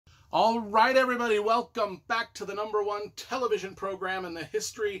All right, everybody, welcome back to the #1 television program in the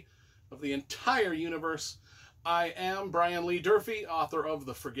history of the entire universe. I am Brian Lee Durfee, author of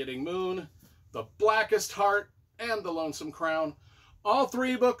The Forgetting Moon, The Blackest Heart, and The Lonesome Crown. All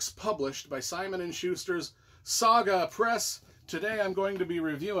three books published by Simon & Schuster's Saga Press. Today I'm going to be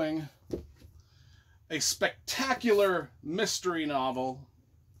reviewing a spectacular mystery novel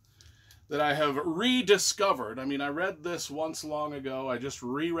that I have rediscovered. I mean, I read this once long ago. I just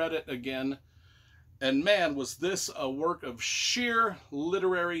reread it again. And man, was this a work of sheer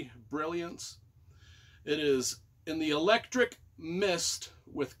literary brilliance. It is In the Electric Mist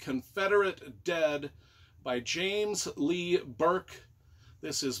with Confederate Dead by James Lee Burke.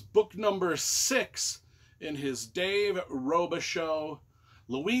 This is book number 6 in his Dave Robichaux,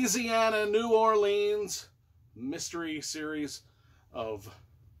 Louisiana, New Orleans mystery series of,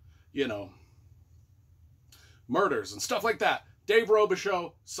 you know, murders and stuff like that. Dave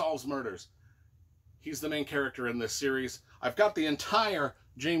Robichaux solves murders. He's the main character in this series. I've got the entire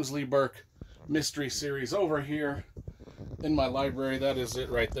James Lee Burke mystery series over here in my library. That is it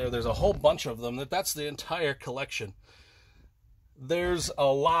right there. There's a whole bunch of them. That's the entire collection. There's a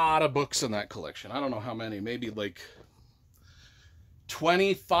lot of books in that collection. I don't know how many. Maybe like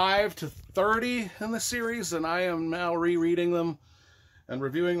 25 to 30 in the series, and I am now rereading them and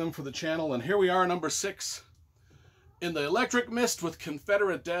reviewing them for the channel. And here we are, number 6, In the Electric Mist with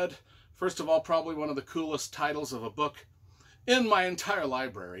Confederate Dead. First of all, probably one of the coolest titles of a book in my entire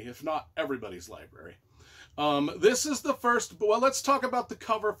library, if not everybody's library. This is the first, well, let's talk about the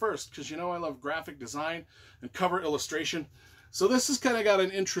cover first, because you know I love graphic design and cover illustration. So this has kind of got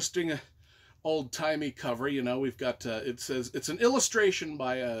an interesting old-timey cover. You know, we've got, it says, it's an illustration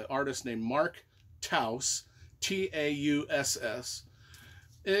by an artist named Mark Tauss, T-A-U-S-S.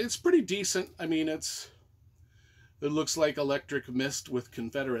 It's pretty decent. I mean, it looks like Electric Mist with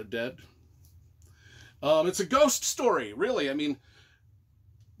Confederate Dead. It's a ghost story, really. I mean,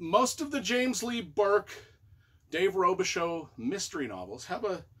 most of the James Lee Burke, Dave Robichaux mystery novels have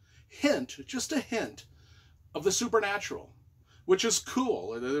a hint, just a hint, of the supernatural, which is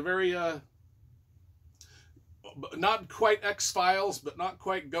cool. They're very, not quite X-Files, but not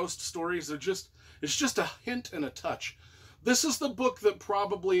quite ghost stories. It's just a hint and a touch. This is the book that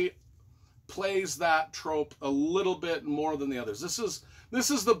probably plays that trope a little bit more than the others. This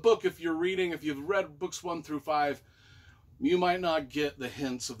is the book, if you've read books 1 through 5, you might not get the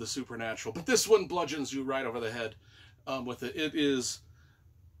hints of the supernatural, but this one bludgeons you right over the head with it.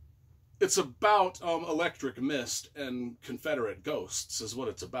 It's about electric mist and Confederate ghosts is what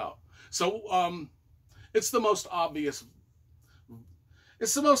it's about. So it's the most obvious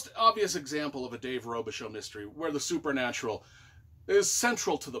example of a Dave Robichaux mystery where the supernatural is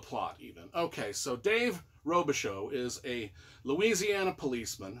central to the plot even. Okay, so Dave Robichaux is a Louisiana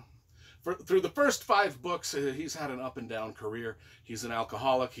policeman. Through the first 5 books, he's had an up-and-down career. He's an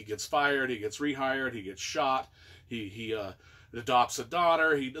alcoholic. He gets fired. He gets rehired. He gets shot. He adopts a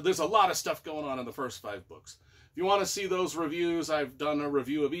daughter. There's a lot of stuff going on in the first 5 books. If you want to see those reviews, I've done a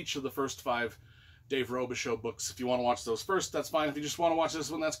review of each of the first 5 Dave Robichaux books. If you want to watch those first, that's fine. If you just want to watch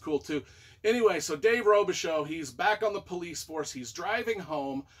this one, that's cool too. Anyway, so Dave Robichaux, he's back on the police force. He's driving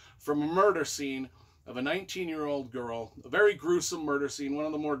home from a murder scene of a 19-year-old girl. A very gruesome murder scene, one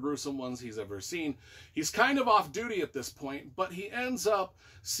of the more gruesome ones he's ever seen. He's kind of off duty at this point, but he ends up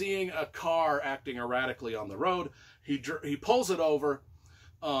seeing a car acting erratically on the road. He pulls it over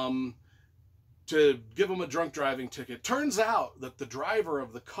to give him a drunk driving ticket. Turns out that the driver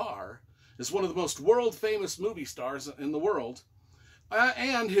of the car is one of the most world-famous movie stars in the world,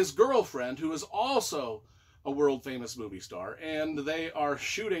 and his girlfriend, who is also a world-famous movie star, and they are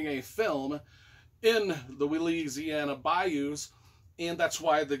shooting a film in the Louisiana bayous, and that's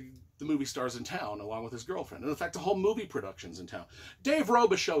why the movie star's in town, along with his girlfriend. And in fact, the whole movie production's in town. Dave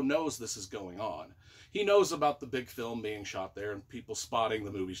Robichaux knows this is going on. He knows about the big film being shot there and people spotting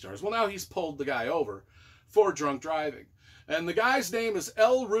the movie stars. Well, now he's pulled the guy over for drunk driving. And the guy's name is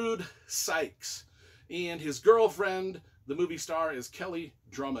Elrude Sykes. And his girlfriend, the movie star, is Kelly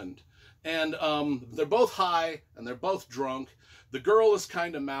Drummond. And they're both high, and they're both drunk. The girl is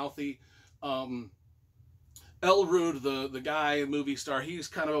kind of mouthy. Elrude, the guy, movie star, he's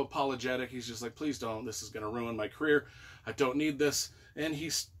kind of apologetic. He's just like, please don't. This is going to ruin my career. I don't need this. And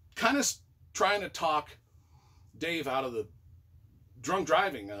he's kind of trying to talk Dave out of the drunk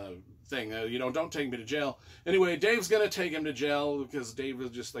driving thing. You know, don't take me to jail. Anyway, Dave's going to take him to jail because Dave is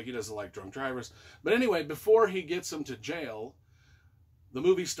just like, he doesn't like drunk drivers. But anyway, before he gets him to jail, the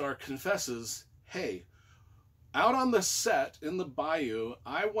movie star confesses, hey, out on the set in the bayou,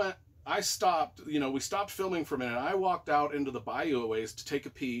 I stopped, we stopped filming for a minute. I walked out into the bayou a ways to take a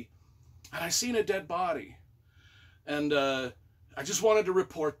pee and I seen a dead body, and I just wanted to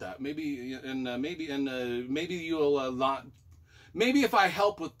report that. Maybe you'll not. Maybe if I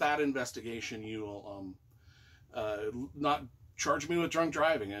help with that investigation, you'll not charge me with drunk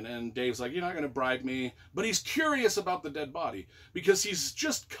driving. And Dave's like, you're not going to bribe me. But he's curious about the dead body because he's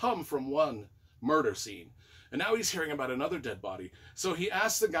just come from one murder scene. And now he's hearing about another dead body. So he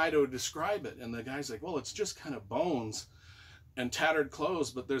asks the guy to describe it. And the guy's like, well, it's just kind of bones and tattered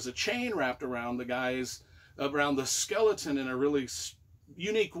clothes. But there's a chain wrapped around around the skeleton in a really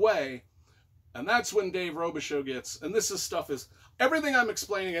unique way. And that's when Dave Robichaux gets, and everything I'm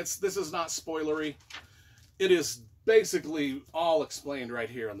explaining, this is not spoilery. It is basically all explained right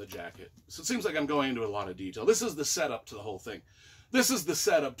here on the jacket. So it seems like I'm going into a lot of detail. This is the setup to the whole thing. This is the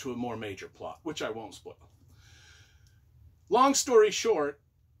setup to a more major plot, which I won't spoil. Long story short,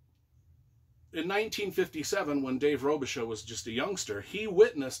 in 1957, when Dave Robichaux was just a youngster, he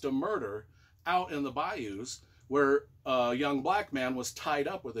witnessed a murder out in the bayous where a young black man was tied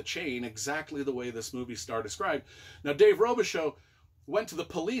up with a chain exactly the way this movie star described. Now, Dave Robichaux went to the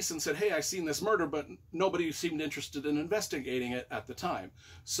police and said, hey, I seen this murder, but nobody seemed interested in investigating it at the time.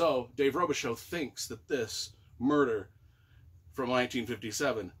 So Dave Robichaux thinks that this murder from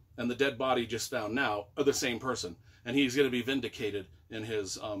 1957 and the dead body just found now are the same person. And he's going to be vindicated in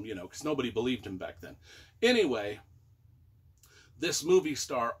his, because nobody believed him back then. Anyway, this movie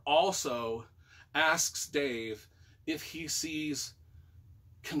star also asks Dave if he sees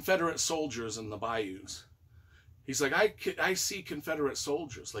Confederate soldiers in the bayous. He's like, I see Confederate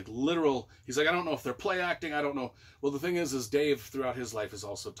soldiers, like literal. He's like, I don't know if they're play acting. I don't know. Well, the thing is Dave throughout his life has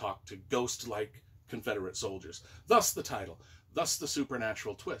also talked to ghost-like Confederate soldiers. Thus the title, thus the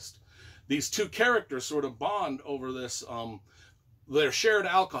supernatural twist. These two characters sort of bond over this, their shared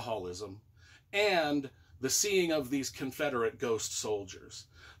alcoholism and the seeing of these Confederate ghost soldiers.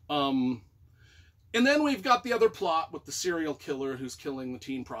 And then we've got the other plot with the serial killer who's killing the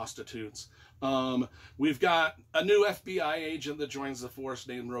teen prostitutes. We've got a new FBI agent that joins the force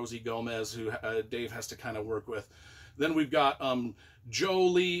named Rosie Gomez, who Dave has to kind of work with. Then we've got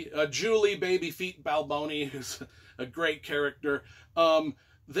Julie Baby Feet Balboni, who's a great character.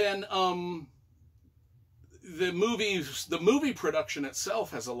 Then the movie production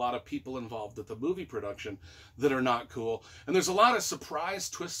itself has a lot of people involved at the movie production that are not cool. And there's a lot of surprise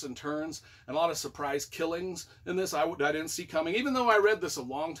twists and turns and a lot of surprise killings in this I didn't see coming, even though I read this a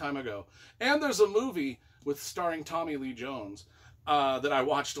long time ago. And there's a movie starring Tommy Lee Jones that I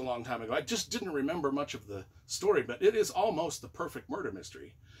watched a long time ago. I just didn't remember much of the story, but it is almost the perfect murder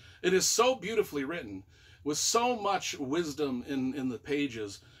mystery. It is so beautifully written, with so much wisdom in the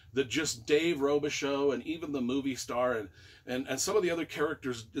pages, that just Dave Robichaux and even the movie star and some of the other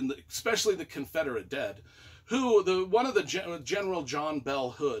characters, especially the Confederate dead, one of the General John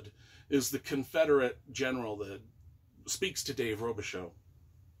Bell Hood is the Confederate general that speaks to Dave Robichaux.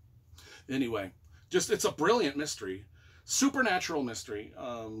 Anyway, it's a brilliant mystery, supernatural mystery,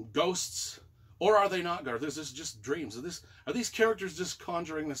 ghosts. Or are they not, Garth? Is this just dreams? Are these characters just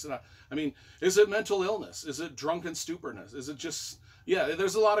conjuring this? I mean, is it mental illness? Is it drunken stuporness? Is it just... Yeah,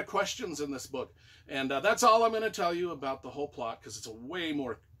 there's a lot of questions in this book. And that's all I'm going to tell you about the whole plot, because it's way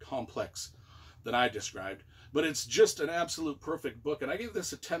more complex than I described. But it's just an absolute perfect book. And I gave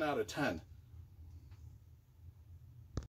this a 10 out of 10.